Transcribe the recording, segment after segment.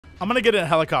I'm gonna get in a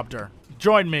helicopter.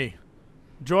 Join me.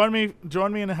 Join me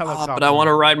in a helicopter. But I want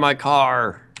to ride my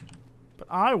car. But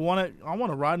I want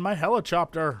to ride my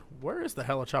helicopter. Where is the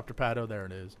helicopter pad? Oh, there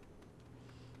it is.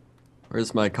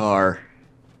 Where's my car?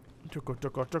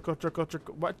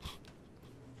 What?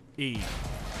 E.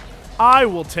 I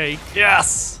will take.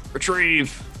 Yes!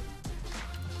 Retrieve.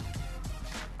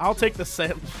 I'll take the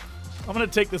sail. I'm gonna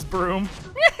take this broom.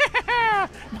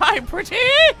 My pretty.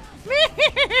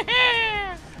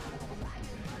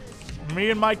 Me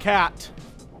and my cat.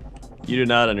 You do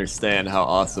not understand how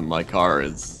awesome my car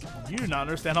is. You do not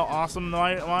understand how awesome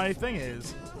my thing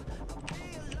is.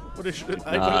 What is?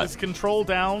 I put this control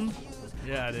down.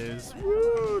 Yeah, it is.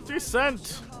 Woo!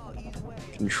 Descent.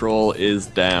 Control is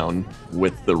down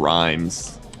with the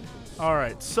rhymes. All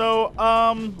right. So,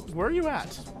 where are you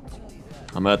at?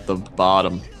 I'm at the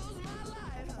bottom.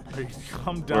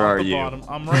 I'm down Where are at the you? bottom.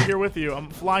 I'm right here with you. I'm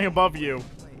flying above you.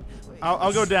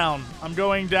 I'll go down. I'm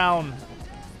going down.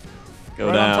 Go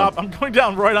right down. On top. I'm going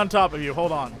down right on top of you.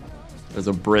 Hold on. There's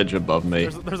a bridge above me.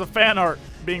 There's a fan art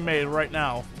being made right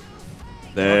now.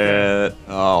 There. Okay.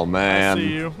 Oh man. I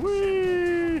see you.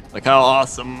 Whee! Look how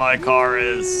awesome my car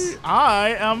is.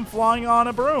 I am flying on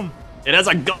a broom. It has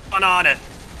a gun on it.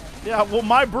 Yeah, well,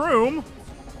 my broom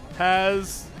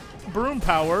has broom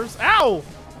powers. Ow!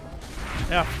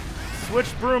 Yeah,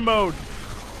 switch broom mode.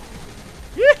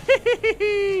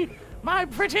 Yee! My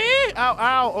pretty! Ow,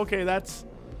 ow. Okay, that's...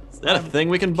 Is that a thing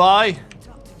we can buy?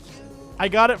 I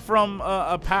got it from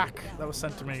a pack that was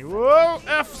sent to me. Whoa!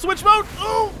 F! Switch mode!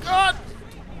 Oh, God!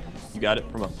 You got it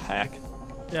from a pack?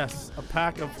 Yes, a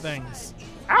pack of things.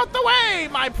 Out the way,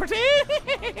 my pretty!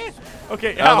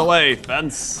 Okay, Out of the way,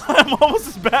 fence. I'm almost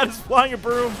as bad as flying a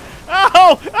broom.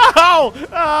 Ow! Ow!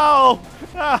 Ow!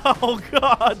 Oh,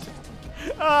 God!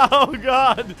 Oh,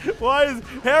 God! Why is...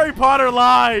 Harry Potter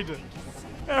lied!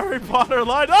 Harry Potter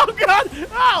lied! Oh, God!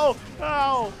 Ow!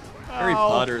 Ow! Harry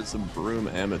Potter is a broom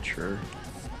amateur.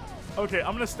 Okay,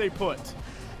 I'm gonna stay put.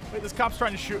 Wait, this cop's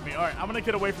trying to shoot me. Alright, I'm gonna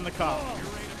get away from the cop.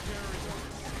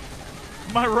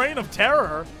 My reign of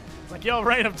terror? It's like, your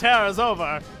reign of terror is over.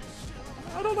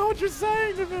 I don't know what you're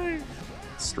saying to me.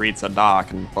 Streets are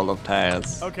dark and full of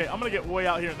tears. Okay, I'm gonna get way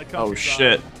out here in the countryside. Oh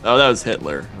shit. Oh, that was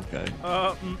Hitler. Okay.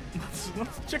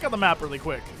 Let's check out the map really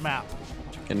quick. Map.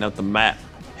 Checking out the map.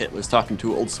 Hitler's talking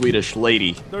to an old Swedish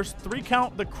lady. There's 3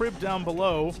 count the crib down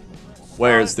below.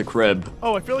 Where's the crib?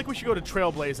 Oh, I feel like we should go to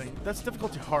trailblazing. That's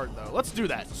difficulty hard though. Let's do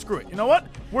that. Screw it. You know what?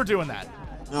 We're doing that.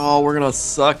 Oh, we're gonna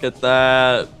suck at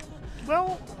that.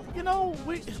 Well, you know,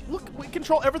 we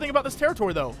control everything about this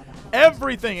territory though.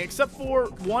 Everything except for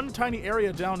one tiny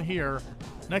area down here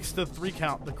next to 3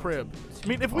 count the crib. I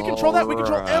mean, if we control that, we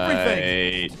control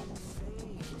everything.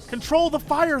 Control the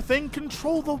fire thing,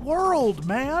 control the world,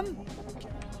 man.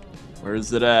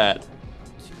 Where's it at?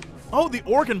 Oh, the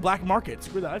Oregon black market.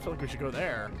 Screw that. I feel like we should go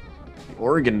there. The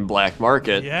Oregon black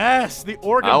market. Yes, the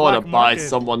Oregon I black want to buy market.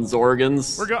 someone's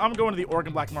organs. I'm going to the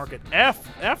Oregon black market. F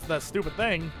that stupid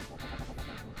thing.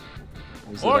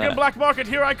 Where's it Oregon at? black market,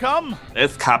 here I come.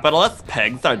 These capitalist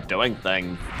pigs are doing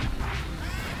things.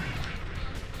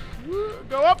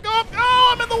 Go up, go up.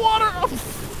 Oh, I'm in the water. Oh,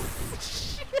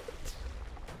 shit.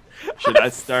 Should I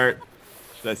start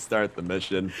the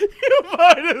mission? You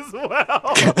might as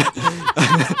well.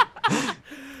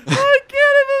 I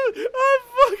can't even. I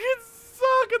fucking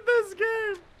suck at this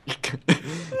game.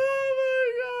 Oh my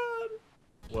god.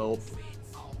 Well.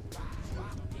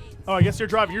 Oh, I guess you're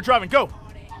driving. You're driving. Go.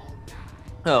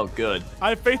 Oh, good. I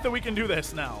have faith that we can do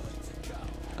this now.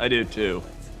 I do too.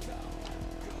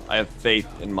 I have faith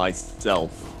in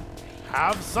myself.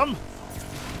 Have some.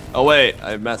 Oh wait,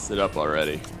 I messed it up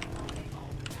already.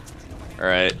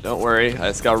 Alright, don't worry. I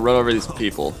just gotta run over these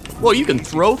people. Whoa, you can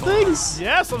throw things?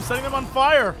 Yes, I'm setting them on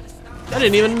fire. I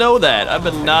didn't even know that. I've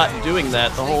been not doing that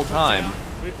the whole time.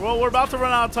 Well, we're about to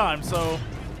run out of time, so...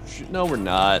 No, we're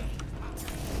not.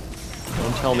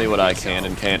 Don't tell me what I can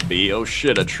and can't be. Oh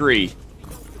shit, a tree.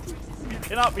 You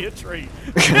cannot be a tree.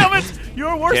 Damn it!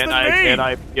 You're worse than me! Can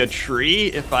I be a tree?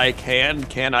 If I can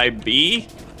I be?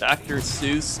 Dr.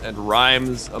 Seuss and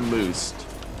rhymes a moose.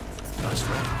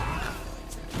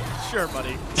 Sure,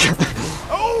 buddy.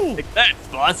 Oh! Take that,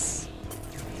 bus.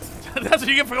 That's what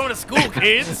you get for going to school,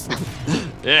 kids.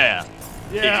 Yeah.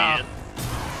 Yeah. Idiot.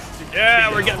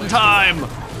 Yeah, we're getting time.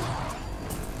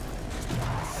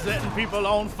 Setting people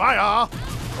on fire.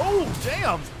 Oh,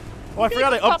 damn. Oh, I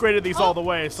forgot I upgraded these all the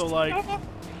way, so, like,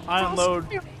 I unload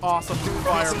awesome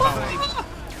firepower.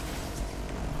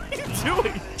 What are you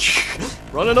doing?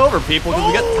 Running over people because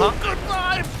we got time.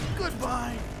 Goodbye.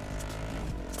 Goodbye.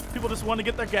 People just want to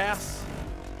get their gas.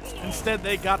 Instead,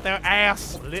 they got their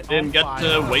ass lit Didn't on get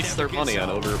fire. to waste their money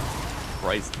on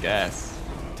overpriced gas.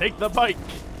 Take the bike.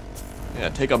 Yeah,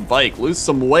 take a bike, lose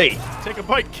some weight. Take a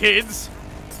bike, kids.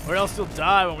 Or else you'll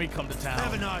die when we come to town.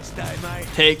 Have a nice day, mate.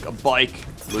 Take a bike,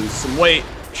 lose some weight.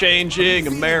 Changing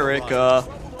America.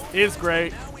 Is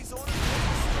great.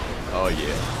 Oh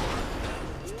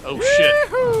yeah. Oh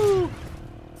shit. Woo-hoo!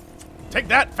 Take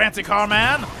that, fancy car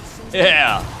man.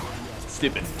 Yeah.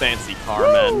 Stupid fancy car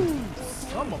man. Woo!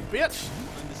 Son of a bitch.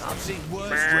 I've seen worse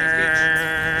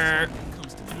wreckage.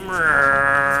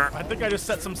 I think I just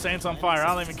set some Saints on fire.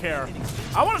 I don't even care.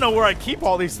 I want to know where I keep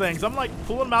all these things. I'm like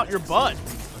pulling them out your butt.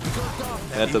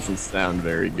 That doesn't sound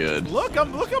very good. Look,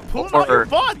 I'm pulling them out your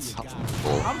butt.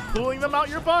 I I'm pulling them out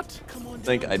your butt.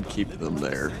 think I'd keep them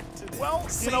there. Well,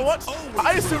 you know what?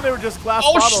 I assumed they were just glass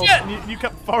Oh, bottles, shit! and you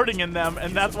kept farting in them,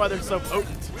 and that's why they're so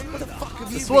potent.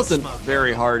 This wasn't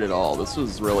very hard at all. This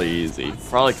was really easy.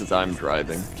 Probably because I'm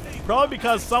driving. Probably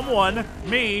because someone,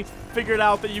 me, figured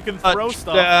out that you can throw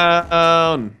stuff.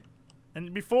 Touchdown.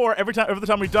 And before, every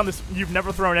time we've done this, you've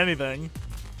never thrown anything.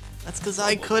 That's because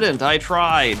I couldn't. I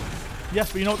tried.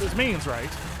 Yes, but you know what this means, right?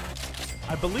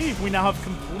 I believe we now have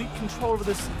complete control over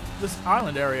this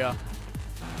island area.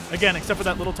 Again, except for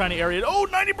that little tiny area. Oh,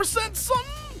 90% something!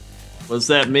 What does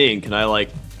that mean? Can I, like,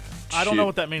 I don't know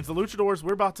what that means. The luchadors,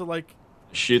 we're about to, like...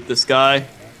 shoot this guy?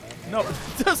 No, it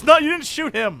does not. You didn't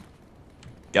shoot him.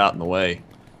 Got in the way.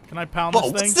 Can I pound Whoa,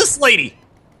 this what's thing? this lady?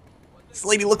 This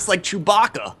lady looks like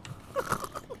Chewbacca.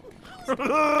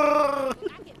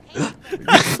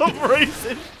 Some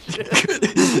racist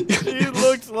shit. He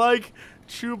looks like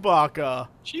Chewbacca.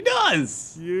 She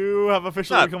does. You have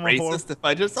officially Not become a whore. racist if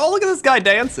I just... Oh, look at this guy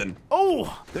dancing.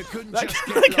 Oh! They couldn't That, just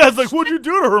that guy's like, what'd you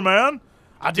do to her, man?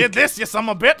 I did this, you son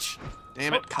of a bitch.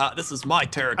 Damn it, this is my I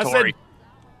territory. said,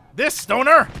 this,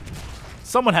 stoner.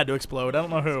 Someone had to explode. I don't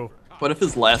know who. What if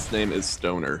his last name is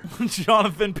Stoner?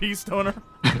 Jonathan P. Stoner.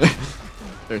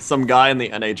 There's some guy in the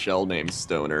NHL named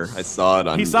Stoner. I saw it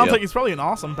on... He sounds like he's probably an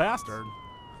awesome bastard.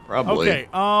 Probably.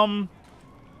 Okay,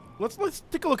 let's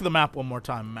take a look at the map one more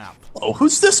time. Map. Oh,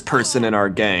 who's this person in our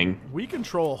gang? We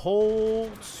control a whole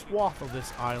swath of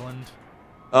this island.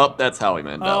 Oh, that's Howie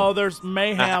Mandel. Oh, there's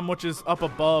Mayhem, which is up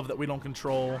above that we don't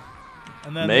control.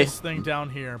 And then this thing down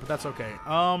here, but that's okay.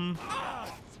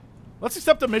 Let's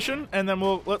accept a mission, and then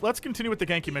let's continue with the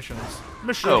Genki missions.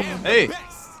 Mission. Oh, hey,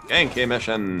 Genki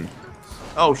mission.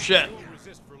 Oh shit.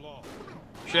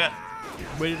 Shit.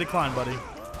 Way to decline, buddy.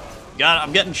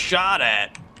 I'm getting shot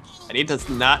at. I need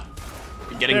to not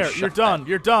be getting There, shot. you're done.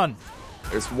 You're done.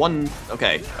 There's one.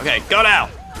 Okay, go now.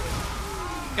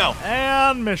 Go.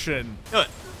 And mission. Good.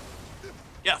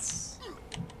 Yes.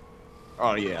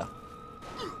 Oh yeah.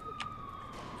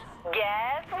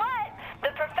 Guess what? The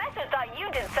professor thought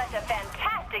you did such a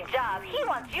fantastic job. He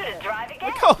wants you to drive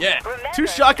again. Oh, Yeah. Remember, two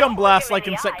shotgun don't blasts look like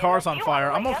him in can the set eye cars on unless you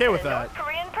fire. wanna I'm wake okay up with in a that. North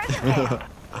Korean prison camp.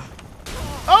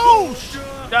 Oh!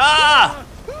 Ah!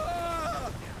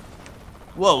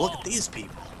 Whoa! Look at these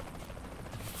people.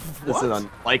 This is an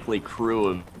unlikely crew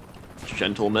of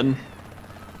gentlemen.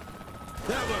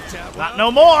 That worked out Not well.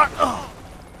 no more. Ugh.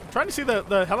 I'm trying to see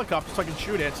the helicopter so I can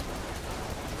shoot it.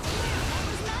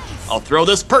 I'll throw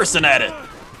this person at it.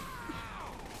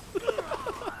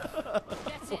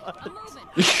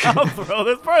 I'll throw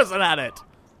this person at it.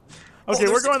 Okay, we're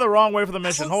there's- going the wrong way for the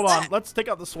mission. Hold on. that? Let's take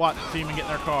out the SWAT team and get in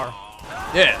their car.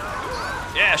 Yeah.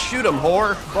 Yeah, shoot him,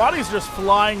 whore. Bodies just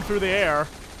flying through the air.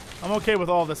 I'm okay with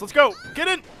all this. Let's go. Get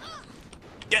in.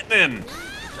 Get in.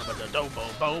 We're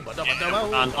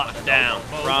on lockdown.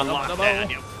 We're on lockdown.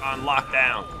 We're on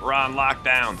lockdown. We're on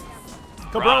lockdown.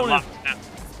 We're on Cabron is,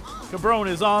 lockdown. Cabron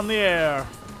is on the air.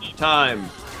 Time.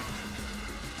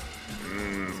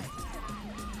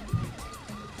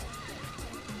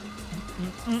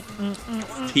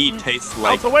 Tea tastes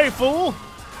like Out the way, fool.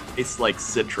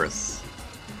 citrus.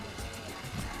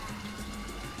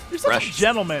 You're such Fresh. a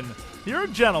gentleman. You're a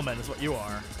gentleman is what you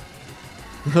are.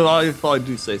 If I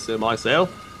do say so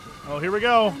myself. Oh, here we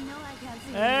go.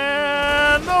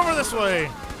 And over this way.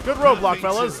 Good roadblock,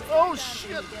 fellas. Oh,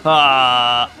 shit.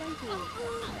 Ah.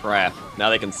 Crap. Now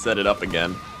they can set it up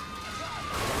again.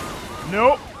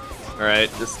 Nope. Alright,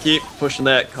 just keep pushing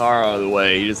that car out of the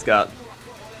way. He's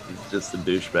just a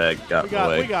douchebag. Got in the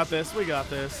way. We got this. We got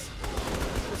this.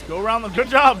 Let's go around them. Good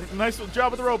job. Nice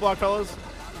job with the roadblock, fellas.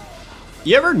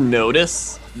 You ever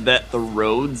notice that the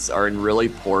roads are in really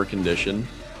poor condition?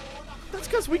 That's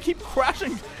because we keep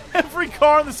crashing. Every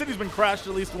car in the city's been crashed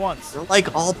at least once. They're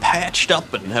like all patched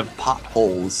up and have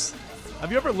potholes.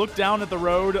 Have you ever looked down at the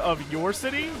road of your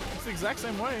city? It's the exact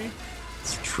same way.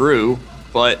 It's true,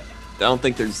 but I don't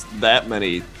think there's that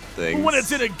many things. When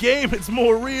it's in a game, it's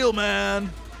more real, man.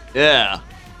 Yeah.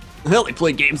 I only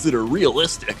play games that are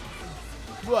realistic.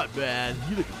 What, man?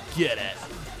 You didn't get it.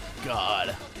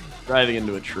 God. Driving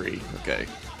into a tree. Okay.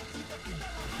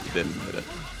 You didn't hit it.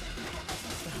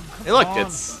 Hey, look,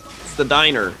 it's the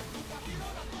diner.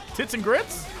 Tits and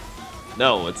grits?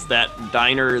 No, it's that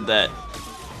diner that.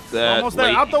 Almost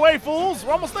there. Out the way, fools.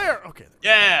 We're almost there. Okay.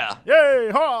 Yeah. Yay!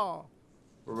 Ha!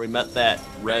 Where we met that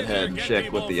redhead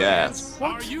chick with the ass.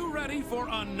 What? Are you ready for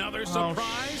another Oh,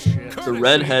 surprise? shit. The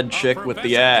redhead chick with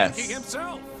the ass.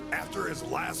 Himself. After his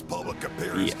last public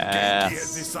appearance, The Genki ass.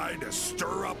 has decided to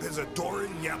stir up his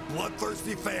adoring yet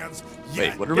bloodthirsty fans. Wait,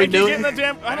 yet what are we Genki, doing? get in the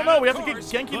damn. I don't know. We have to get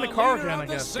Genki in the car again, I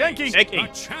guess. Genki! Genki,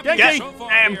 Genki! get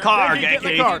damn car, Genki, get in the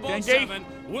Genki. car. Genki!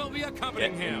 Will be Get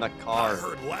accompanying in him. the I car.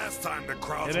 heard last time the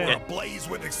crowds Get were in. ablaze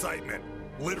with excitement.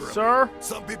 Literally. Sir?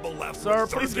 Some people left Sir,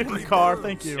 with please get in the third-degree car. burns.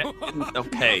 Thank you.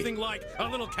 Okay. Nothing like a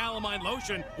little calamine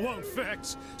lotion won't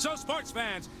fix. So, sports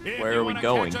fans, if Where you are we wanna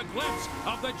going? catch a glimpse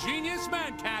of the genius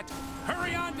man cat,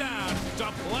 hurry on down to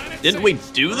Planet Didn't we 6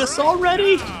 do this right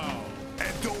already? now.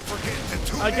 And don't forget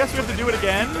to tune I guess we have to do it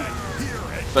again? here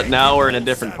at But now we're in a Genki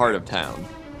different 7. part of town.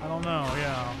 I don't know.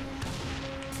 Yeah.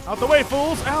 Out the way,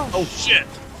 fools! Ow! Oh shit!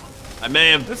 I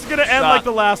may have. This is gonna end shot- like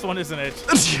the last one, isn't it?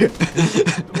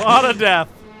 A lot of death.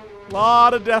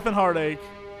 Lot of death and heartache.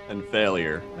 and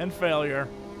failure. And failure.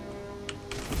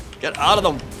 Get out of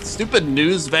the stupid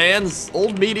news vans.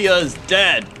 Old media is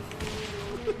dead.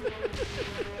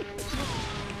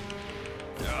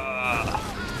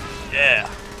 Yeah.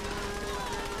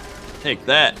 Take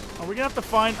that. Are we gonna have to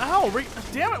find? Ow!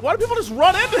 Damn it! Why do people just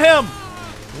run into him?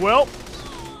 Well,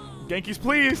 Genki's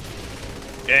pleased.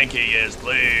 Genki is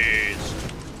pleased.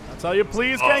 That's how you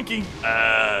please Genki.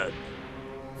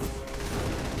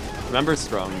 Remember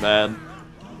Strong Bad?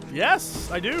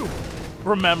 Yes, I do.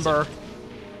 Remember.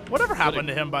 Whatever happened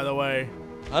to him, by the way?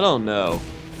 I don't know.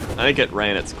 I think it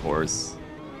ran its course.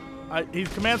 He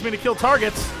commands me to kill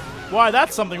targets. Why?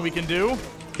 That's something we can do.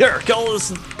 Here, kill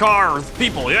this car with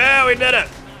people. Yeah, we did it.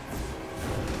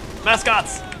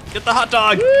 Mascots, get the hot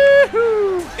dog.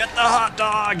 Woohoo! Get the hot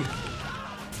dog.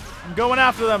 I'm going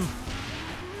after them.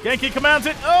 Genki commands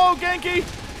it. Oh, Genki!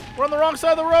 We're on the wrong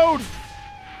side of the road.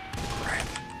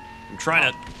 I'm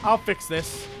trying to. I'll fix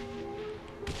this.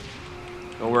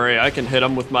 Don't worry, I can hit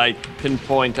them with my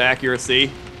pinpoint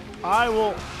accuracy. I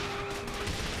will.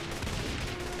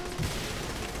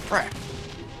 Crap.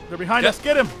 They're behind Yep. us.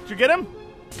 Get him. Did you get him?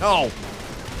 Oh.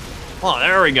 Oh,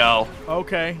 there we go.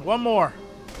 Okay, one more.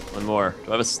 One more. Do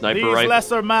I have a sniper These rifle?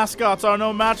 lesser mascots are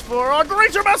no match for our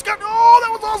greater mascot. Oh,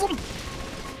 that was awesome.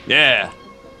 Yeah.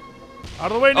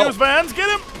 Out of the way, Oh. news vans. Get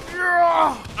him.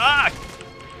 Yeah. Ah.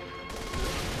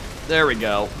 There we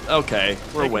go. Okay,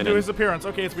 we're Make him do winning. his appearance.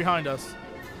 Okay, it's behind us.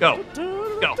 Go.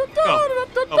 Go. Go.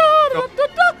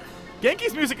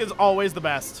 Genki's music is always the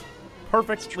best.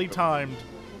 Perfectly timed.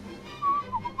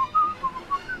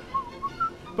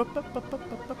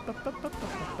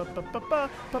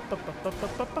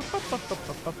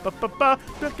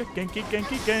 Genki, Genki,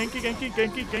 Genki, Genki,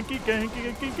 Genki, Genki, Genki,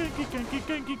 Genki, Genki, Genki,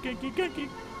 Genki, Genki, Genki.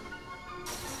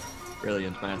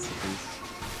 Brilliant masterpiece.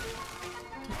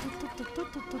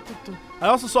 I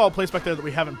also saw a place back there that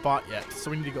we haven't bought yet,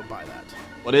 so we need to go buy that.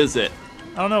 What is it?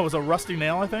 I don't know. It was a rusty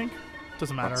nail, I think.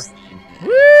 Doesn't matter. Yay!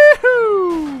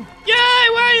 Woohoo!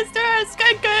 Where is there a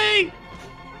skanky?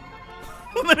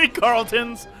 Many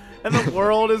Carltons, and the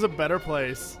world is a better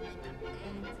place.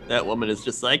 That woman is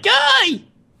just like, yay!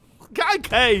 Guy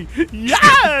K!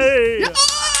 Yay!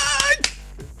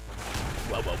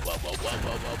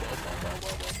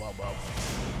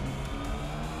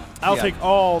 I'll Yeah. take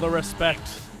all the respect.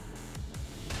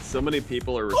 So many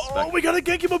people are Oh, respecting. we got a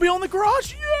Genki Mobile in the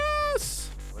garage! Yes!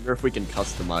 Wonder if we can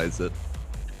customize it.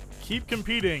 Keep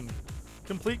competing.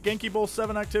 Complete Genki Bowl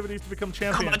 7 activities to become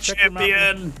champion. I'm a Check your map.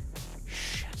 champion!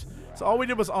 Shit. So all we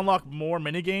did was unlock more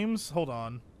minigames? Hold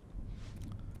on.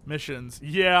 Missions.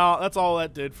 Yeah, that's all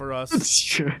that did for us.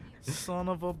 Son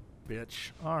of a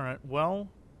bitch. Alright, well,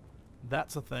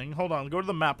 that's a thing. Hold on, go to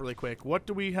the map really quick. What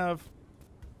do we have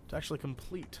to actually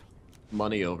complete?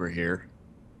 Money over here.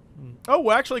 Oh,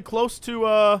 we're actually close to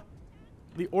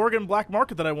the Oregon black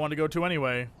market that I wanted to go to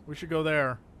anyway. We should go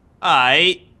there.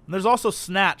 Aight. And there's also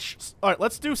Snatch. All right,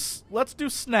 let's do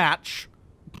Snatch.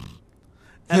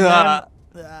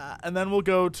 And then we'll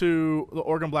go to the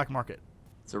Oregon black market.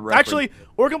 It's a reference. Actually,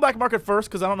 Oregon black market first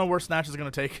because I don't know where Snatch is going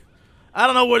to take. I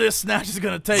don't know where this Snatch is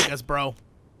going to take us, bro.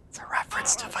 It's a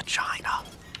reference to vagina.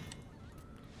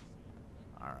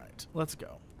 All right, let's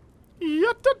go.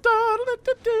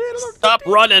 Stop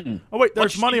running! Oh wait, there's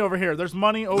What's money she- over here. There's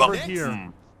money over Hmm.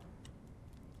 here.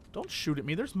 Don't shoot at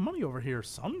me. There's money over here,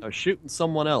 son. I was shooting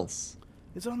someone else.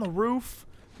 Is it on the roof?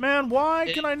 Man,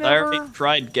 why can I I never? already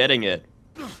tried getting it.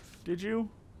 Did you?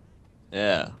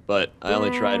 Yeah, but I only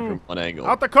tried from one angle.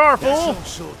 Out the car, That's fool! all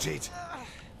sorted.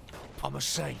 I must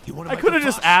say, you want to I make could a have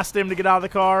just fuss? asked him to get out of the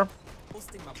car.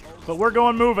 But we're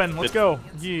going moving. Let's go.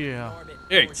 Yeah.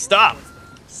 Hey, stop!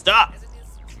 Stop!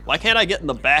 Why can't I get in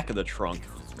the back of the trunk?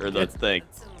 Or the thing?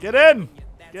 Get in!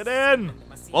 Get in!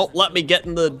 Won't let me get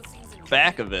in the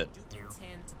back of it.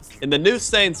 In the new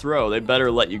Saints Row, they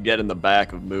better let you get in the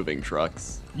back of moving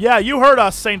trucks. Yeah, you heard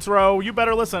us, Saints Row. You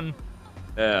better listen.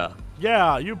 Yeah.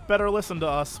 Yeah, you better listen to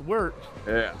us. We're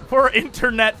Yeah.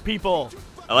 internet people.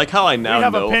 I like how I now We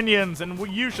have know. opinions, and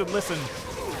you should listen.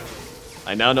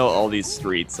 I now know all these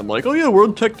streets. I'm like, oh yeah, we're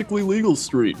on technically legal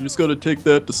street. You just gotta take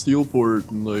that to Steelport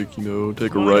and like, you know,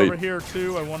 take a One right. over here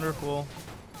too. I wonder if we'll.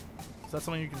 Is that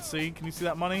something you can see? Can you see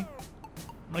that money?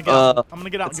 I'm gonna get out. I'm gonna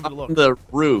get out and It's give it a on look. the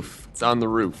roof. It's on the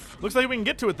roof. Looks like we can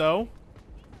get to it though.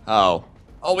 How?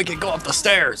 Oh, we can go up the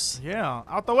stairs. Yeah,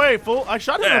 out the way, fool. I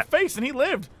shot him in Yeah. the face and he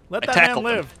lived. Let I that man tackled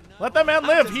him. live. Let that man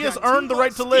live. He has earned the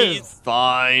right to live. He's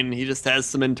fine. He just has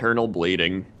some internal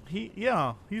bleeding.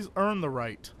 He's earned the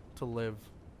right to live.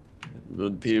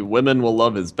 The women will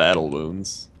love his battle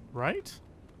wounds. Right?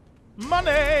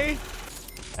 Money!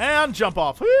 And jump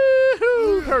off.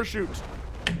 Woohoo! Parachute.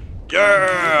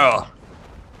 Yeah!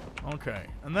 Okay.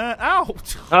 And then, ow!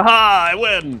 Haha! I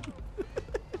win.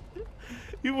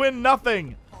 You win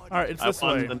nothing. Alright, it's this I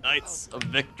won way. the Knights of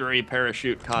Victory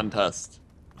parachute contest.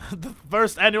 The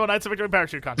first annual Knights of Victory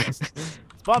Parachute Contest.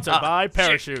 Sponsored by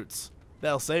Parachutes.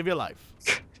 They'll save your life.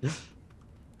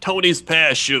 Tony's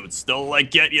parachutes. They'll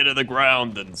like get you to the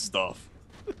ground and stuff.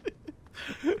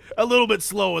 A little bit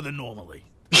slower than normally.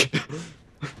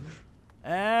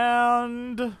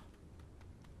 And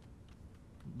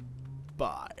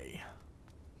bye.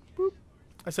 Boop.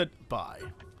 I said bye.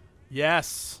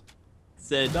 Yes.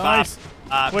 Said Nice.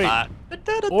 bop, Wait. bop.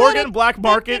 Oregon Black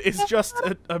Market is just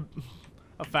a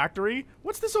factory.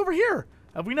 What's this over here?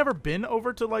 Have we never been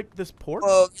over to like this port?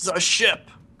 Oh, it's a ship.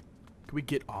 Can we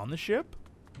get on the ship?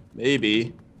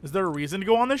 Maybe. Is there a reason to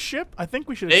go on this ship? I think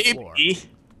we should explore. Maybe.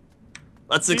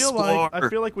 Let's I explore.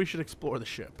 feel like we should explore the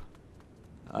ship.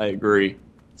 I agree.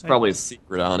 There's probably a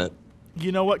secret on it.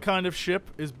 You know what kind of ship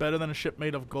is better than a ship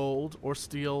made of gold or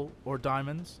steel or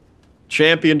diamonds?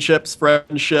 Championships,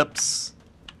 friendships,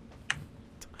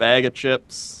 bag of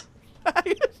chips.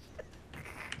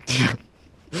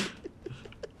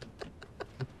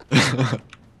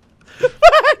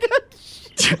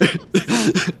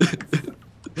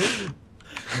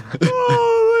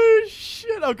 Holy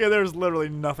shit. Okay, there's literally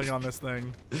nothing on this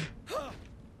thing.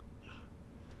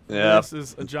 Yeah. This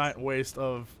is a giant waste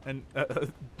of, and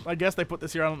I guess they put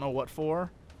this here, I don't know what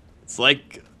for. It's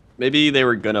like maybe they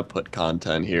were gonna put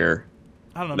content here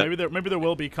I don't know, maybe there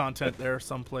will be content there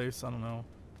someplace, I don't know.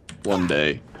 one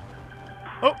day.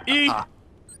 Oh, E! The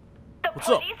What's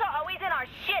up? police are always in our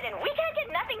shit and we can't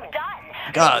get nothing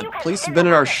done. God, Maybe you can police have spin been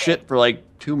in our around a bit. shit for like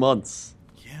 2 months.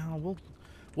 Yeah,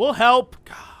 we'll help.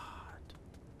 God.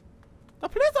 The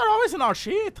police are always in our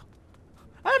shit.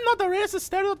 I'm not a racist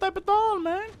stereotype at all,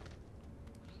 man.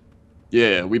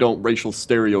 Yeah, we don't racial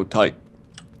stereotype.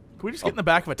 Can we just get in the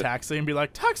back of a taxi and be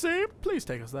like, taxi, please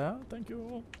take us there. Thank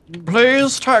you.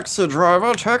 Please, taxi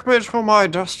driver, take me to my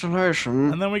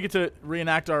destination. And then we get to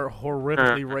reenact our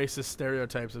horrifically racist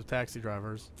stereotypes of taxi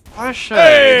drivers. I say.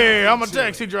 Hey, I'm a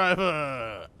taxi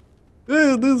driver.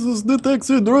 Hey, this is the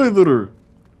taxi driver.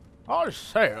 I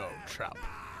say, old chap.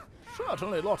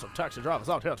 Certainly lots of taxi drivers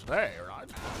out here today, right?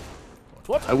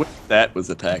 What? I wish that was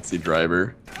a taxi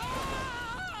driver.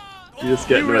 You just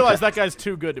get You into a realize taxi- that guy's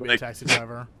too good to be a taxi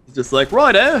driver. Just like,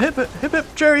 righto, hip hip,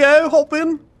 cheerio, hop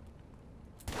in.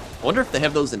 I wonder if they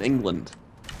have those in England.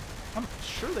 I'm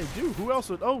sure they do. Who else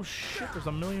would? Oh shit! There's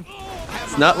a million.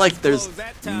 It's not like there's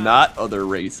not other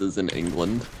races in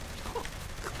England.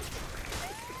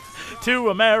 Two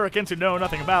Americans who know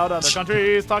nothing about other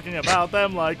countries talking about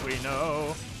them like we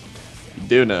know. You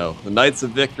do know. The Knights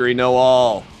of Victory know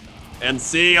all. And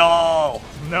see all.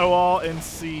 Know all and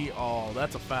see all.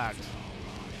 That's a fact.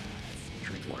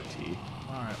 Drink more tea.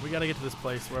 All right, we gotta get to this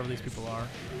place wherever these people are.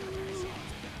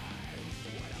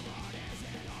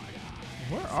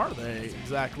 Where are they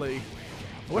exactly?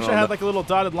 I wish I had like a little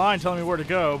dotted line telling me where to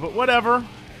go, but whatever.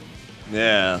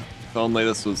 Yeah. If only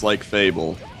this was like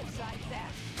Fable.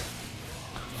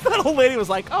 That old lady was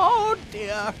like, "Oh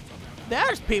dear,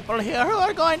 there's people here who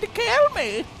are going to kill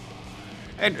me."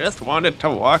 I just wanted to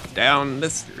walk down the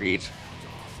street.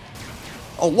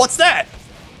 Oh, what's that?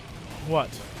 What?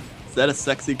 Is that a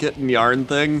sexy kitten yarn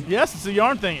thing? Yes, it's a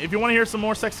yarn thing. If you want to hear some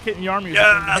more Sex Kitten yarn music, you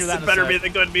can Yes, hear that it in a better sec. be the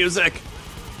good music.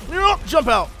 Yep, jump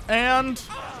out. And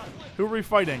who are we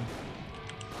fighting?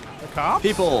 The cops?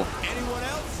 People. Anyone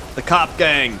else? The cop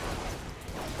gang.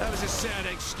 That was a sad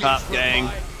excuse Cop for gang. a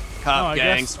lie. Cop I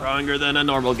gang guess- stronger than a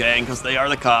normal gang because they are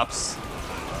the cops.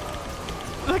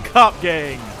 The cop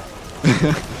gang.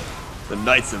 The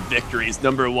Knights of Victory's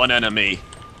 #1 enemy.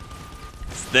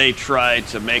 They try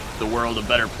to make the world a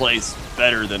better place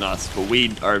better than us, but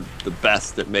we are the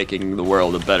best at making the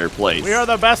world a better place. We are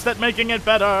the best at making it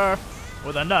better.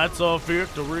 With the Knights of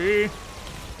Victory.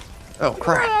 Oh, Your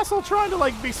crap. asshole trying to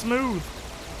like be smooth.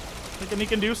 Thinking he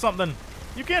can do something.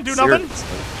 You can't do nothing.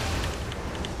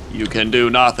 Seriously. You can do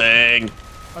nothing.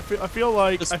 I feel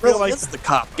like This I feel really like is the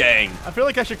cop gang. I feel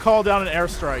like I should call down an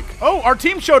airstrike. Oh, our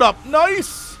team showed up.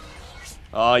 Nice.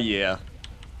 Oh, yeah.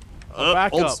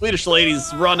 Back Old up. Swedish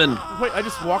lady's running. Wait, I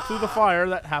just walked through the fire.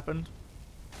 That happened.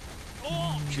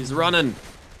 She's running.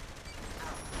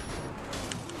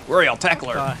 Worry, I'll tackle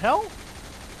her. The hell?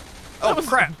 Oh,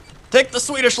 crap. Take the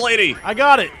Swedish lady. I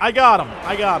got it. I got him.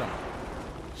 I got him.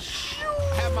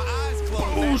 I have my eyes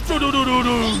closed.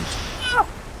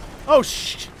 Oh,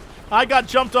 shh. I got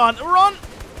jumped on. Run.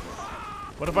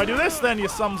 What if I do this then, you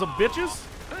sons of bitches?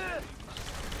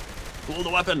 Cool the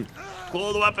weapon.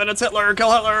 Cool the weapon. It's Hitler.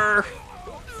 Kill Hitler.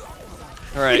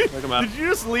 All right, look him up. Did you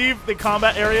just leave the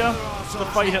combat area to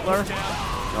fight Hitler?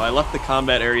 No, I left the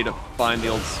combat area to find the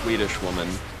old Swedish woman.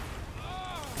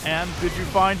 And did you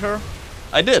find her?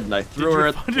 I did, and I threw her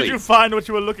at the Did you police. find what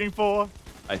you were looking for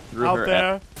I threw out her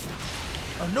there? at...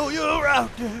 I know you're out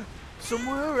there,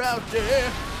 somewhere out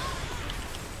there.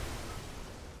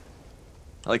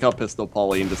 I like how Pistol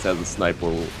Pauline just has a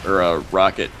sniper or a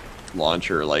rocket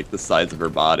launcher like the size of her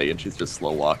body, and she's just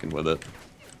slow walking with it.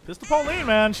 Pistol Pauline,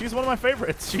 man, she's one of my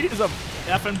favorites. She is a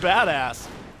effing badass.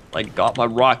 Like, got my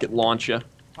rocket launcher.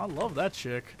 I love that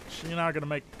chick. She and I are gonna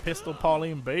make Pistol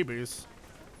Pauline babies.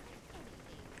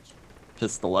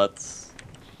 Pistolets.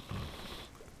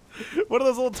 What are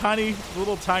those little tiny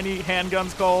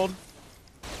handguns called?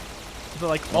 They're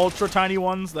like ultra tiny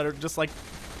ones that are just like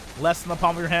less than the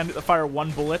palm of your hand that fire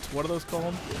one bullet. What are those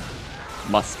called?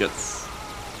 Muskets.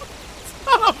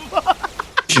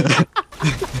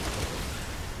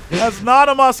 That's not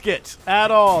a musket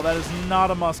at all. That is not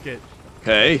a musket.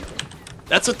 Okay.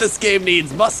 That's what this game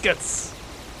needs, muskets.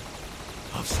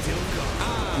 I've still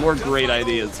got. More great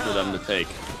ideas for them to take.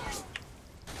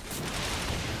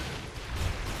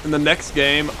 In the next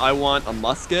game, I want a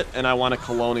musket and I want a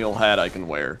colonial hat I can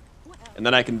wear. And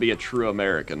then I can be a true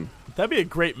American. That'd be a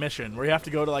great mission where you have to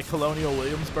go to like Colonial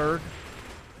Williamsburg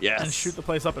Yes. and shoot the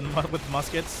place up with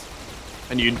muskets.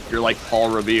 And you're like Paul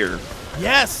Revere.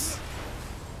 Yes!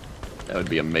 That would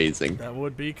be amazing. That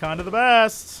would be kind of the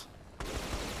best.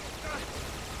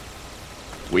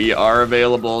 We are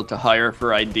available to hire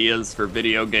for ideas for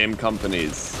video game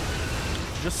companies.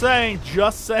 Just saying,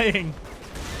 just saying.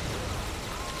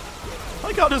 I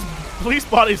like how this police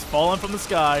body's falling from the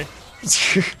sky.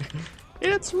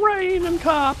 It's raining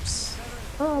cops.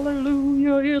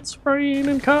 Hallelujah, it's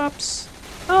raining cops.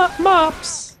 Not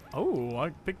mops. Oh,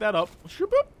 I picked that up.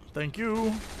 Shoop, boop. Thank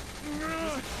you.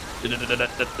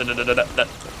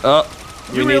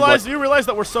 You realize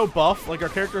that we're so buff, like our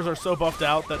characters are so buffed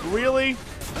out that really,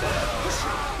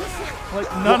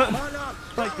 like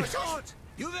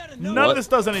none of this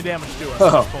does any damage to us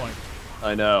at this point.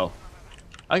 I know.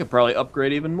 I could probably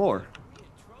upgrade even more.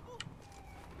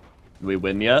 Did we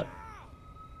win yet?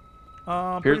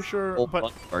 I'm Here's pretty sure, the but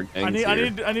whole our I gangs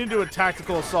need here. to do a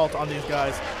tactical assault on these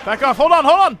guys. Back off! Hold on!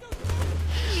 Hold on!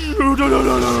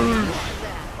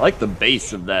 I like the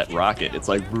base of that rocket. It's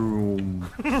like boom.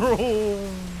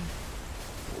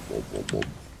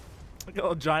 Like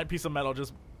a giant piece of metal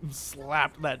just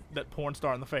slapped that porn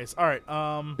star in the face. All right,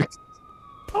 oh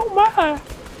my!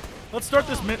 Let's start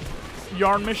this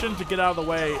yarn mission to get out of the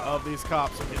way of these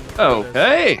cops. So we can do this.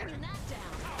 Okay.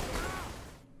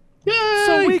 Yay!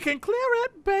 So we can clear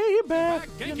it, baby.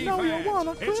 Genki You know you fans,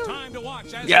 wanna clear it's it. time to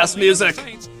watch as Yes, the League of music.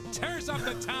 Saints tears up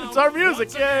the town It's our music,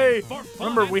 once again yay! for fun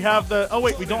Remember, we have the. Oh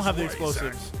wait, we Put don't this have the way,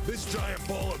 explosives. Zach. This giant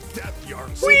ball of death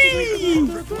yarn seems to be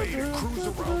the perfect way to cruise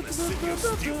around the city of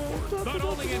Steelport. But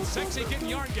only in Sexy Kitten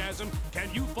Yarngasm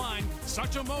can you find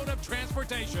such a mode of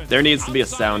transportation. There needs to be a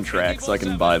Outside of soundtrack so I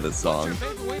can buy this song. What's your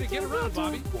favorite way to get around,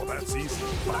 Bobby? Well, that's easy.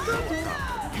 By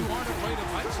helicopter. You aren't afraid of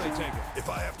heights, I take it. If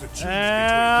I have to choose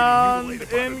And between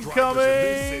getting mutilated by the incoming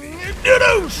drivers in this city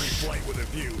and free flight with a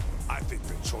view, I think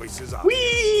the choice is obvious.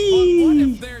 But what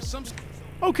if there's some...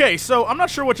 Okay, so I'm not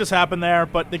sure what just happened there,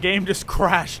 but the game just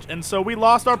crashed, and so we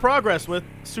lost our progress with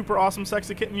super awesome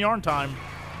sexy kitten yarn time.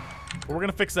 But we're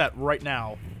gonna fix that right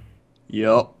now.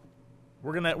 Yup.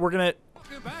 We're gonna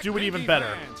do it even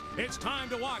better. It's time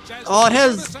to watch as Oh, it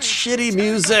has shitty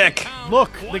music.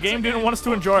 Look, the game didn't want us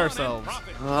to enjoy ourselves.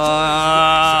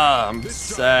 I'm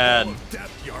sad.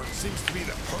 Death Yard seems to be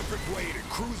the perfect way to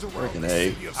cruise around Freaking the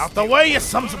A. city of Out the way, you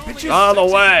sons of bitches! Out of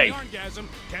the way.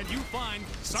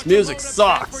 This music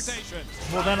sucks.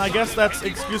 Well, then I guess that's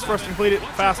excuse for us to complete it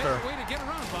faster. Oh,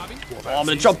 I'm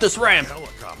gonna jump this ramp.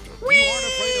 helicopter.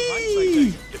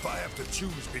 Whee! If I have to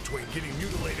choose between getting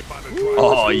mutilated by the drivers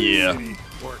Oh, of the yeah. city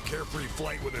or a carefree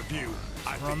flight with a view,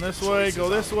 I Run think this the way, choice go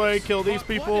is this way, kill these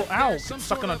people. Ow,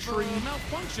 stuck on a tree.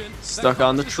 Stuck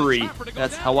on the tree.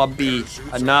 That's how I be.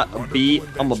 I'm not a bee.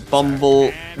 I'm a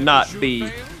bumble not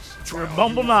bee. You're a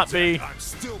bumble not bee. I'm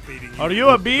still beating you. Are you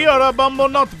a bee or a bumble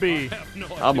not bee?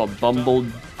 I'm a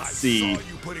bumbled I C. saw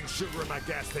you putting sugar in my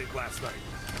gas tank last night.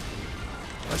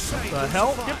 The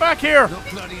hell? Get back here!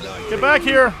 Get back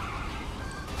here!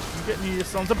 I'm getting you, you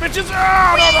sons of bitches!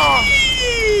 Ah, no, no.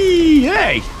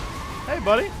 Hey! Hey,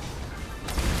 buddy.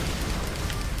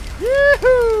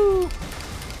 Yoo-hoo!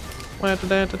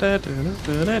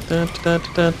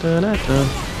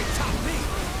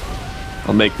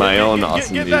 I'll make my own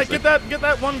awesome music. Get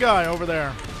that one guy over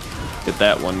there. Get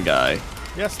that one guy.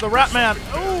 Yes, the Rat Man.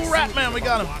 Oh, Rat Man, we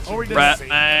got him. Oh, we did. Rat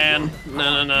Man.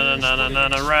 No,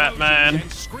 Rat Man.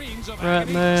 Rat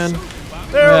Man.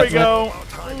 There we go.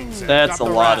 That's a Got the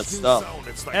lot rat. of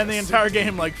stuff. And the entire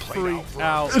game like freaked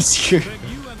out.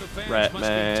 Rat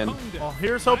Man. Well,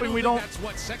 here's hoping we don't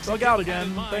bug out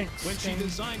again. Thanks.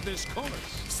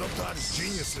 Sometimes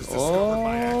genius is discovered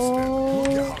by accident. Look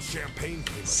at how champagne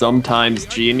came up. Sometimes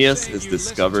genius is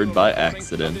discovered by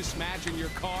accident.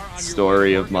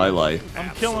 Story of my life. I'm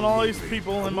killing all these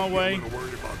people in my way.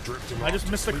 Worried about drifting I just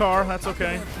missed the car. That's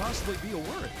okay.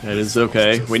 It is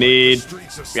okay. We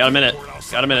got a minute.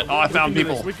 Got a minute. Oh, I found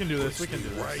people. We can do this. We can do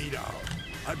this. right out.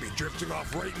 I'd be drifting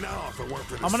off right now if it weren't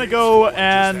for the I'm gonna serious go trouble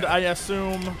and just I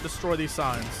assume destroy these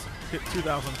signs. Hit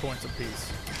 2,000 points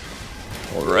apiece.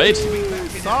 All right.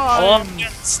 Signs.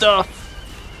 Stuff.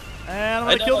 And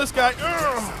I'm gonna kill this guy.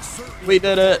 Ugh. We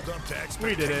did it.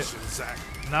 We did it.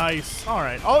 Nice. All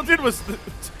right. All it did was,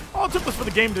 all it took was for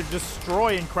the game to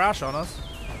destroy and crash on us.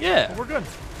 Yeah. We're good.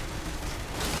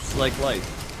 It's like life.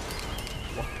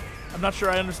 I'm not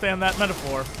sure I understand that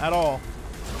metaphor at all.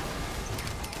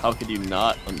 How could you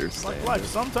not understand? Like life. it?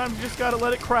 Sometimes you just gotta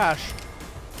let it crash.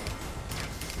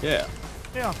 Yeah.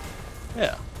 Yeah.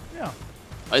 Yeah. Yeah.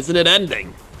 Why isn't it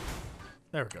ending?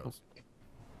 There it goes.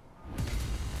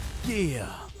 Yeah.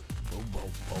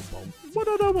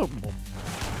 What-a-da-bum-bum.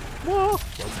 Whoa.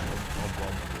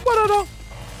 What-a-da.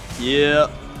 Yeah.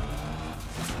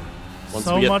 Once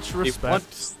So we get much respect.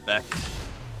 respect.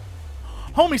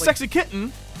 Homie, sexy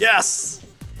kitten. Yes.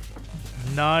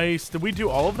 Nice. Did we do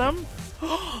all of them?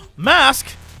 Mask.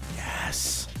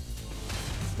 Yes.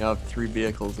 Now have 3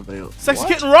 vehicles available. Sexy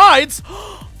What? kitten rides.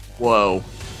 Whoa.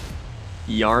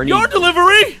 Yarny. Yard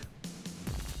delivery.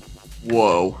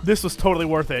 Whoa. This was totally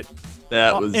worth it.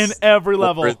 That was in every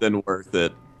level. more than worth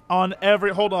it. On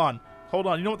every. Hold on. Hold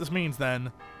on. You know what this means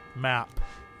then? Map.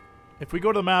 If we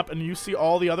go to the map and you see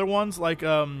all the other ones, like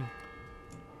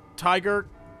Tiger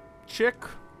Chick,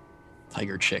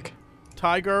 Tiger Chick.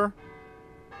 Tiger,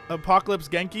 Apocalypse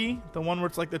Genki, the one where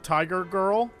it's like the Tiger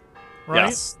Girl, right?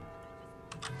 Yes.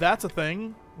 That's a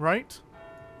thing, right?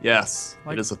 Yes.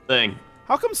 Like- it is a thing.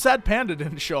 How come Sad Panda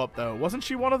didn't show up though? Wasn't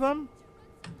she one of them?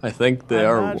 I think they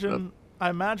are. I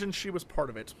imagine she was part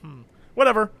of it.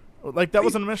 Whatever. Like that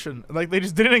wasn't a mission. Like they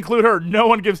just didn't include her. No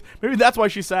one gives. Maybe that's why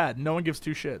she's sad. No one gives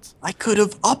 2 shits. I could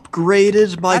have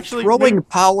upgraded my Actually, throwing maybe-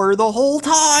 power the whole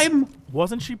time.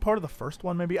 Wasn't she part of the first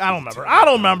one? Maybe I don't remember. I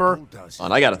don't remember.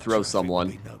 On, I gotta throw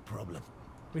someone. No problem.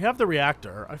 We have the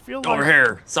reactor. I feel like Over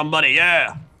here. Somebody,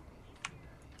 yeah.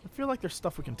 I feel like there's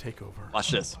stuff we can take over. Watch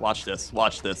this. Watch this.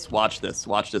 Watch this. Watch this.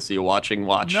 Watch this. Are you watching?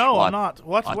 Watch. No, watch, I'm not.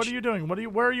 What watch, are you doing?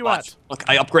 Where are you watch. at? Look,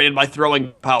 I upgraded my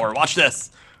throwing power. Watch this.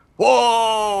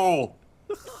 Whoa!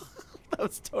 That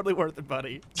was totally worth it,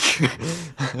 buddy.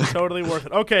 Totally worth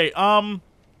it. Okay,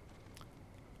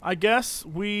 I guess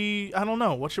I don't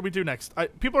know. What should we do next?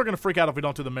 People are gonna freak out if we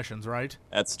don't do the missions, right?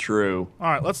 That's true.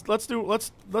 All right, let's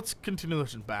continue the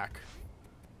mission back.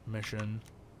 Mission.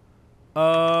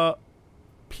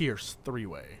 Pierce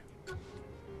 3-way.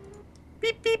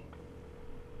 Beep beep.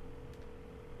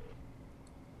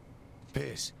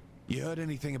 Pierce, you heard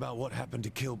anything about what happened to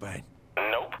Kilbane?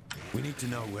 Nope. We need to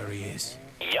know where he is.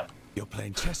 Yep. You're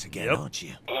playing chess again, Yep. aren't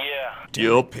you? Yeah.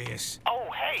 Yup. Pierce. Oh,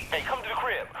 hey, come to the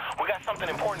crib. We got something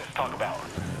important to talk about.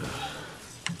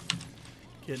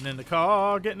 Getting in the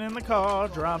car,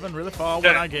 driving really far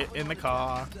when I get in the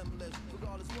car.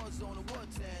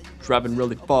 driving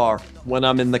really far. When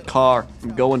I'm in the car,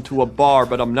 I'm going to a bar,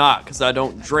 but I'm not because I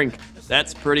don't drink.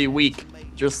 That's pretty weak,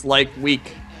 just like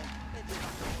weak.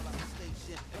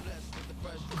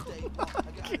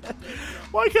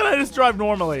 Why can't I just drive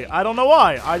normally? I don't know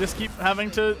why. I just keep having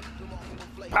to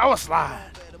power slide.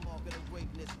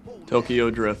 Tokyo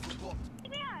Drift.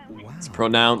 It's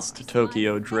pronounced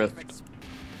Tokyo Drift.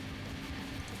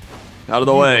 Out of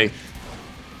the way.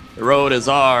 The road is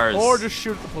ours. Or just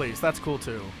shoot at the police. That's cool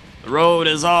too. The road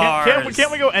is ours.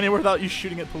 Can't we go anywhere without you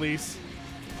shooting at police?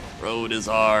 Road is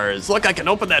ours. Look, I can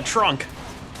open that trunk.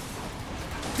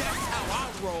 That's how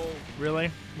I roll.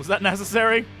 Really? Was that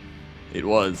necessary? It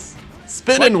was.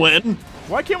 Spin and win.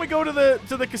 Why can't we go to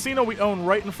the casino we own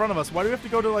right in front of us? Why do we have to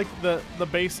go to like the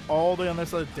base all the way on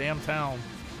this other damn town?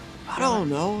 I don't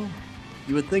know.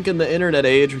 You would think in the internet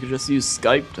age we could just use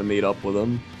Skype to meet up with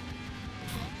them.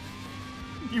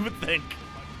 You would think.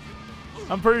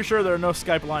 I'm pretty sure there are no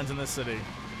Skype lines in this city.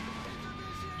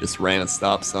 Just ran a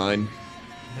stop sign.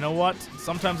 You know what?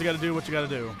 Sometimes you gotta do what you gotta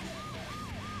do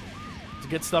to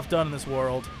get stuff done in this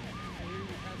world.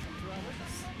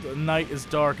 The night is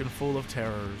dark and full of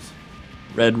terrors.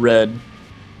 Red, red.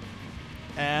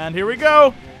 And here we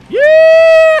go.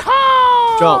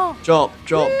 Yeehaw! Jump, jump,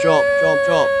 jump, jump, jump,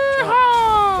 jump,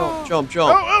 jump, jump,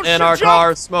 jump. Oh, and shit, our jump!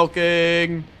 car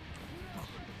smoking.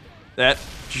 That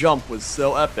jump was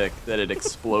so epic that it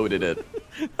exploded it.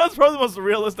 That's probably the most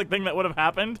realistic thing that would have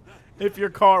happened if your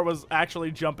car was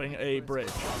actually jumping a bridge.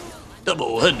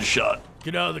 Double headshot.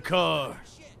 Get out of the car.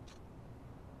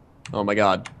 Oh my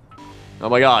god. Oh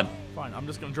my god. Fine, I'm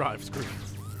just gonna drive. Screw it.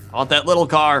 I want that little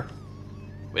car.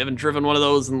 We haven't driven one of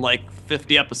those in like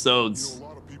 50 episodes.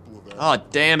 Oh,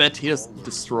 damn it. He just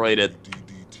destroyed it.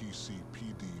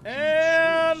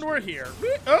 And we're here.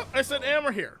 Oh, I said and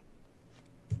we're here.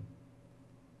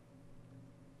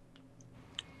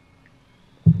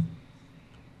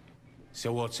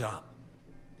 So what's up?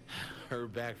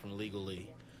 Heard back from Legally.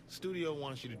 Studio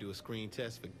wants you to do a screen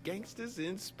test for gangsters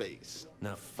in space.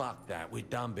 Now fuck that. We're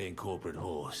done being corporate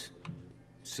whores.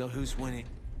 So who's winning?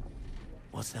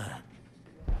 What's that?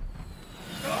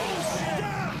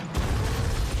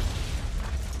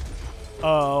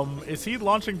 Is he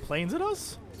launching planes at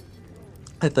us?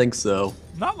 I think so.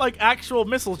 Not like actual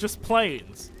missiles, just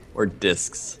planes. Or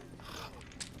discs.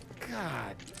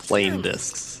 God. Plain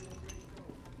discs.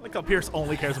 I like how Pierce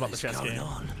only cares about the chess game.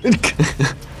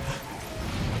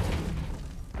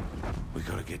 We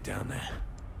gotta get down there.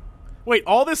 Wait,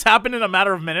 all this happened in a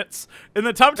matter of minutes? In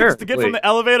the time it took us to get from Wait. the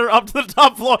elevator up to the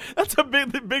top floor. That's how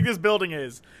big the big this building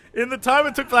is. In the time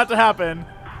it took for that to happen.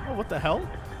 Oh, what the hell?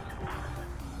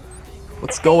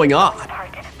 What's going on?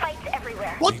 Fights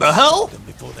everywhere. What the hell? Them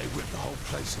before they rip the whole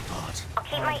place apart. I'll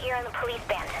keep my ear on the police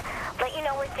band. Let you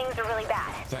know where things are really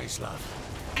bad. Thanks, love.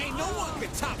 Ain't no one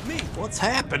can top me. What's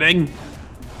happening?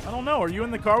 I don't know. Are you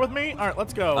in the car with me? All right,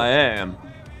 let's go. I am.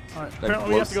 All right, I apparently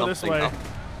we blow have to go this something way. up.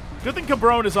 Good thing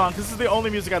Cabron is on, because this is the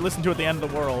only music I listen to at the end of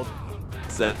the world.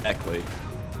 Exactly.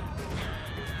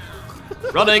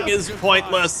 Running is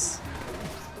pointless.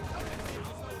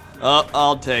 Oh,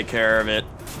 I'll take care of it.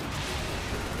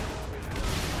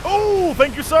 Oh,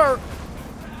 thank you, sir.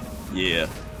 Yeah.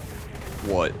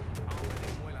 What?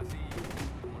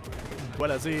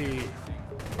 Well, as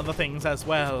other things as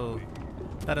well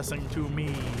that are sing to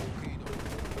me.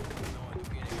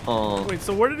 Wait,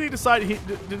 so where did he decide? Did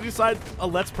he decide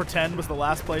let's pretend was the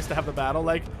last place to have the battle?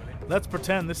 Like, let's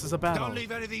pretend this is a battle. Don't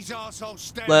leave any of these assholes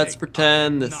standing. Let's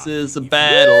pretend this is a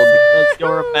battle because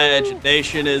your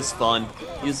imagination is fun.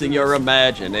 Using your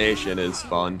imagination is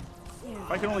fun. If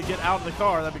I can only get out of the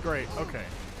car, that'd be great. Okay.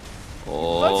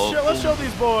 Oh. Let's show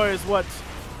these boys what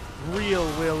real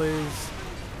will is.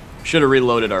 Should have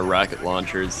reloaded our rocket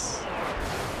launchers.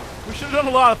 We should have done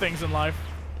a lot of things in life,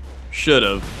 Should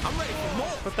have. I'm ready for more.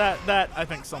 but that I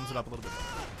think sums it up a little bit.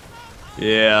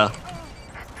 Yeah.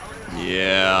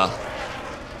 Yeah.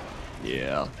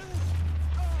 Yeah.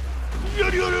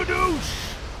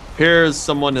 Appears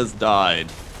someone has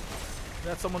died.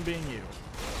 That's someone being you.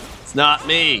 It's not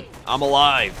me. I'm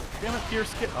alive. Damn it,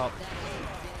 Pierce, get up.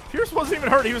 Pierce wasn't even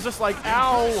hurt. He was just like,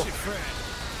 ow.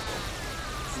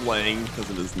 It's laying because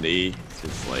of his knee. It's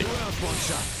just like.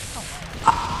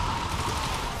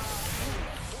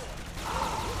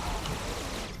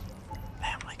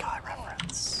 Family Guy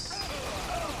reference.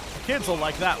 Kids will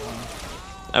like that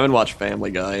one. I haven't watched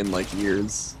Family Guy in like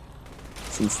years.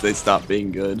 Since they stopped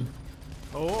being good.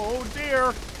 Oh dear.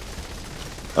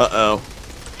 Uh-oh.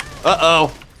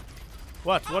 Uh-oh.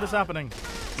 What? What is happening?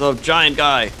 The giant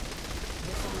guy.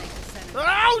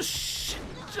 Oh shit!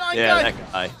 Giant Yeah, guy.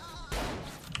 that guy.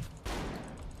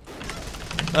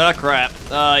 Ah, crap.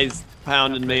 He's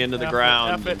pounding me into the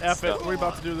ground. F it. We're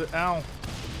about to do the. Ow.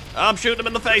 I'm shooting him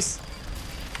in the face.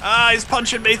 Ah, he's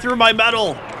punching me through my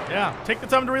metal. Yeah, take the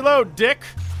time to reload, dick.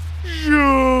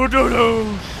 I'll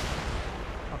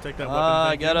take that weapon.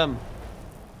 I got him.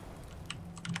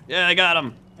 Yeah, I got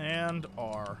him. And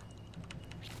R.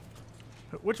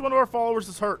 Which one of our followers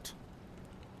is hurt?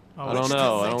 Oh, I don't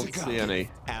know. I don't see any.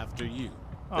 After you.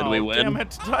 Did we win? Damn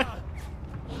it. I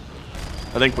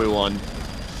think we won.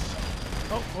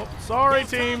 Oh, sorry,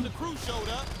 team.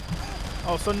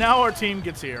 Oh, so now our team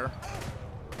gets here.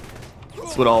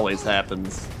 That's what always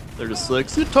happens. They're just like,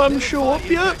 is it time to show up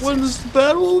yet? When's the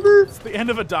battle over? It's the end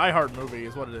of a Die Hard movie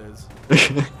is what it is.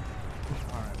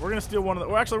 Alright, we're gonna steal one of the...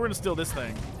 Well, actually, we're gonna steal this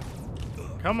thing.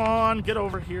 Come on, get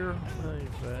over here.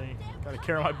 Gotta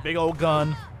carry my big old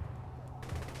gun.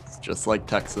 It's just like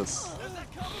Texas.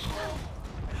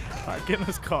 Alright, get in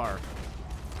this car.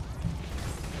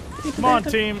 Come on,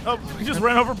 team. Oh, we just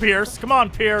ran over Pierce. Come on,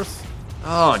 Pierce.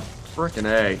 Oh, frickin'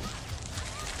 A.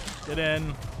 Get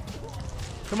in.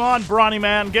 Come on, brawny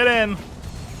man, get in.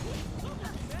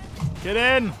 Get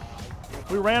in.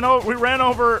 We ran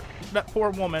over that poor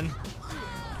woman.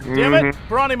 Damn it,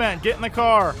 brawny man, get in the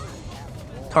car.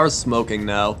 Car's smoking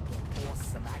now.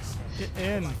 Get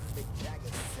in.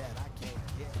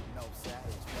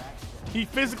 He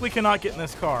physically cannot get in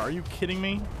this car. Are you kidding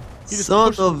me? He just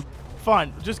Son of...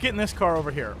 Fine, just get in this car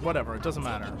over here. Whatever, it doesn't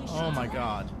matter. Oh my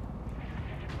god.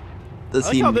 I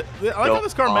like how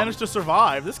this car managed to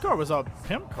survive. This car was a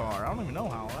pimp car. I don't even know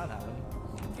how that happened.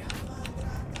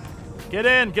 Get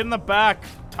in the back,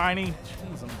 Tiny.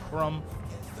 Jeez, I'm crumb.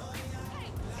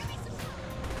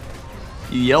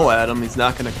 You yell at him, he's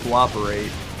not gonna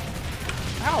cooperate.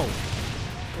 Ow.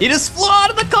 He just flew out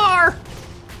of the car!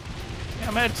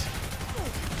 Damn it.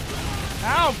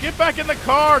 Ow, get back in the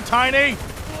car, Tiny.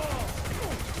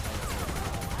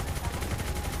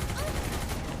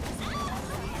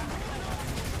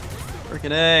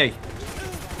 Freaking A.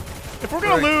 If we're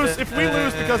gonna lose, if we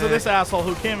lose because of this asshole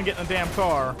who can't even get in the damn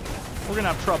car, we're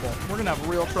gonna have trouble. We're gonna have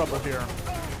real trouble here.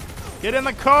 Get in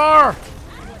the car!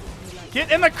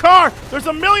 Get in the car! There's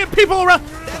a million people around!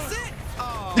 That's it!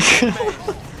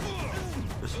 Oh,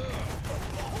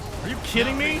 are you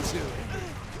kidding me?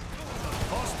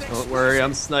 Don't worry,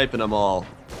 I'm sniping them all.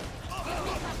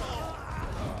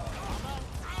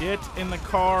 Get in the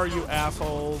car, you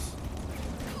assholes.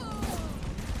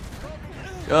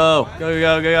 Go, go,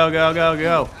 go, go, go, go,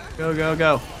 go, go, go,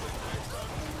 go.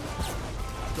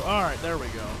 Alright, there we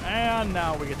go. And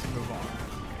now we get to move on.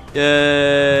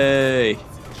 Yay!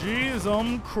 Jeez,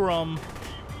 crumb.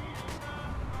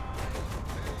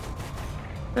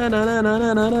 The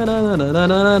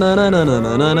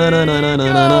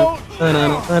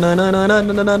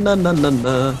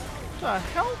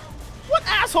hell? What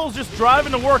asshole's just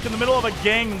driving to work in the middle of a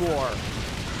gang war?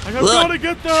 Like, I'm gonna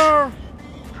get there!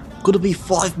 Gonna be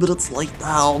 5 minutes late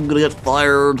now, I'm gonna get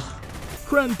fired.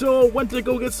 Crendor went to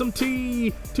go get some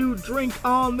tea to drink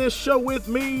on this show with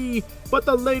me, but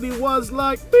the lady was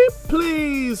like, beep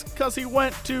please, cause he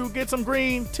went to get some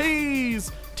green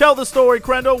teas. Tell the story,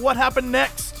 Crendor, what happened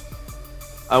next?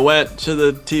 I went to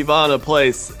the Tivana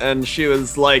place and she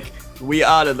was like, we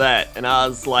out of that, and I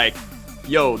was like,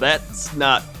 yo, that's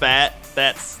not fat,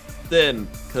 that's thin,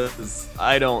 cause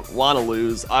I don't wanna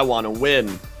lose, I wanna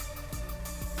win.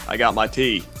 I got my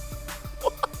tea.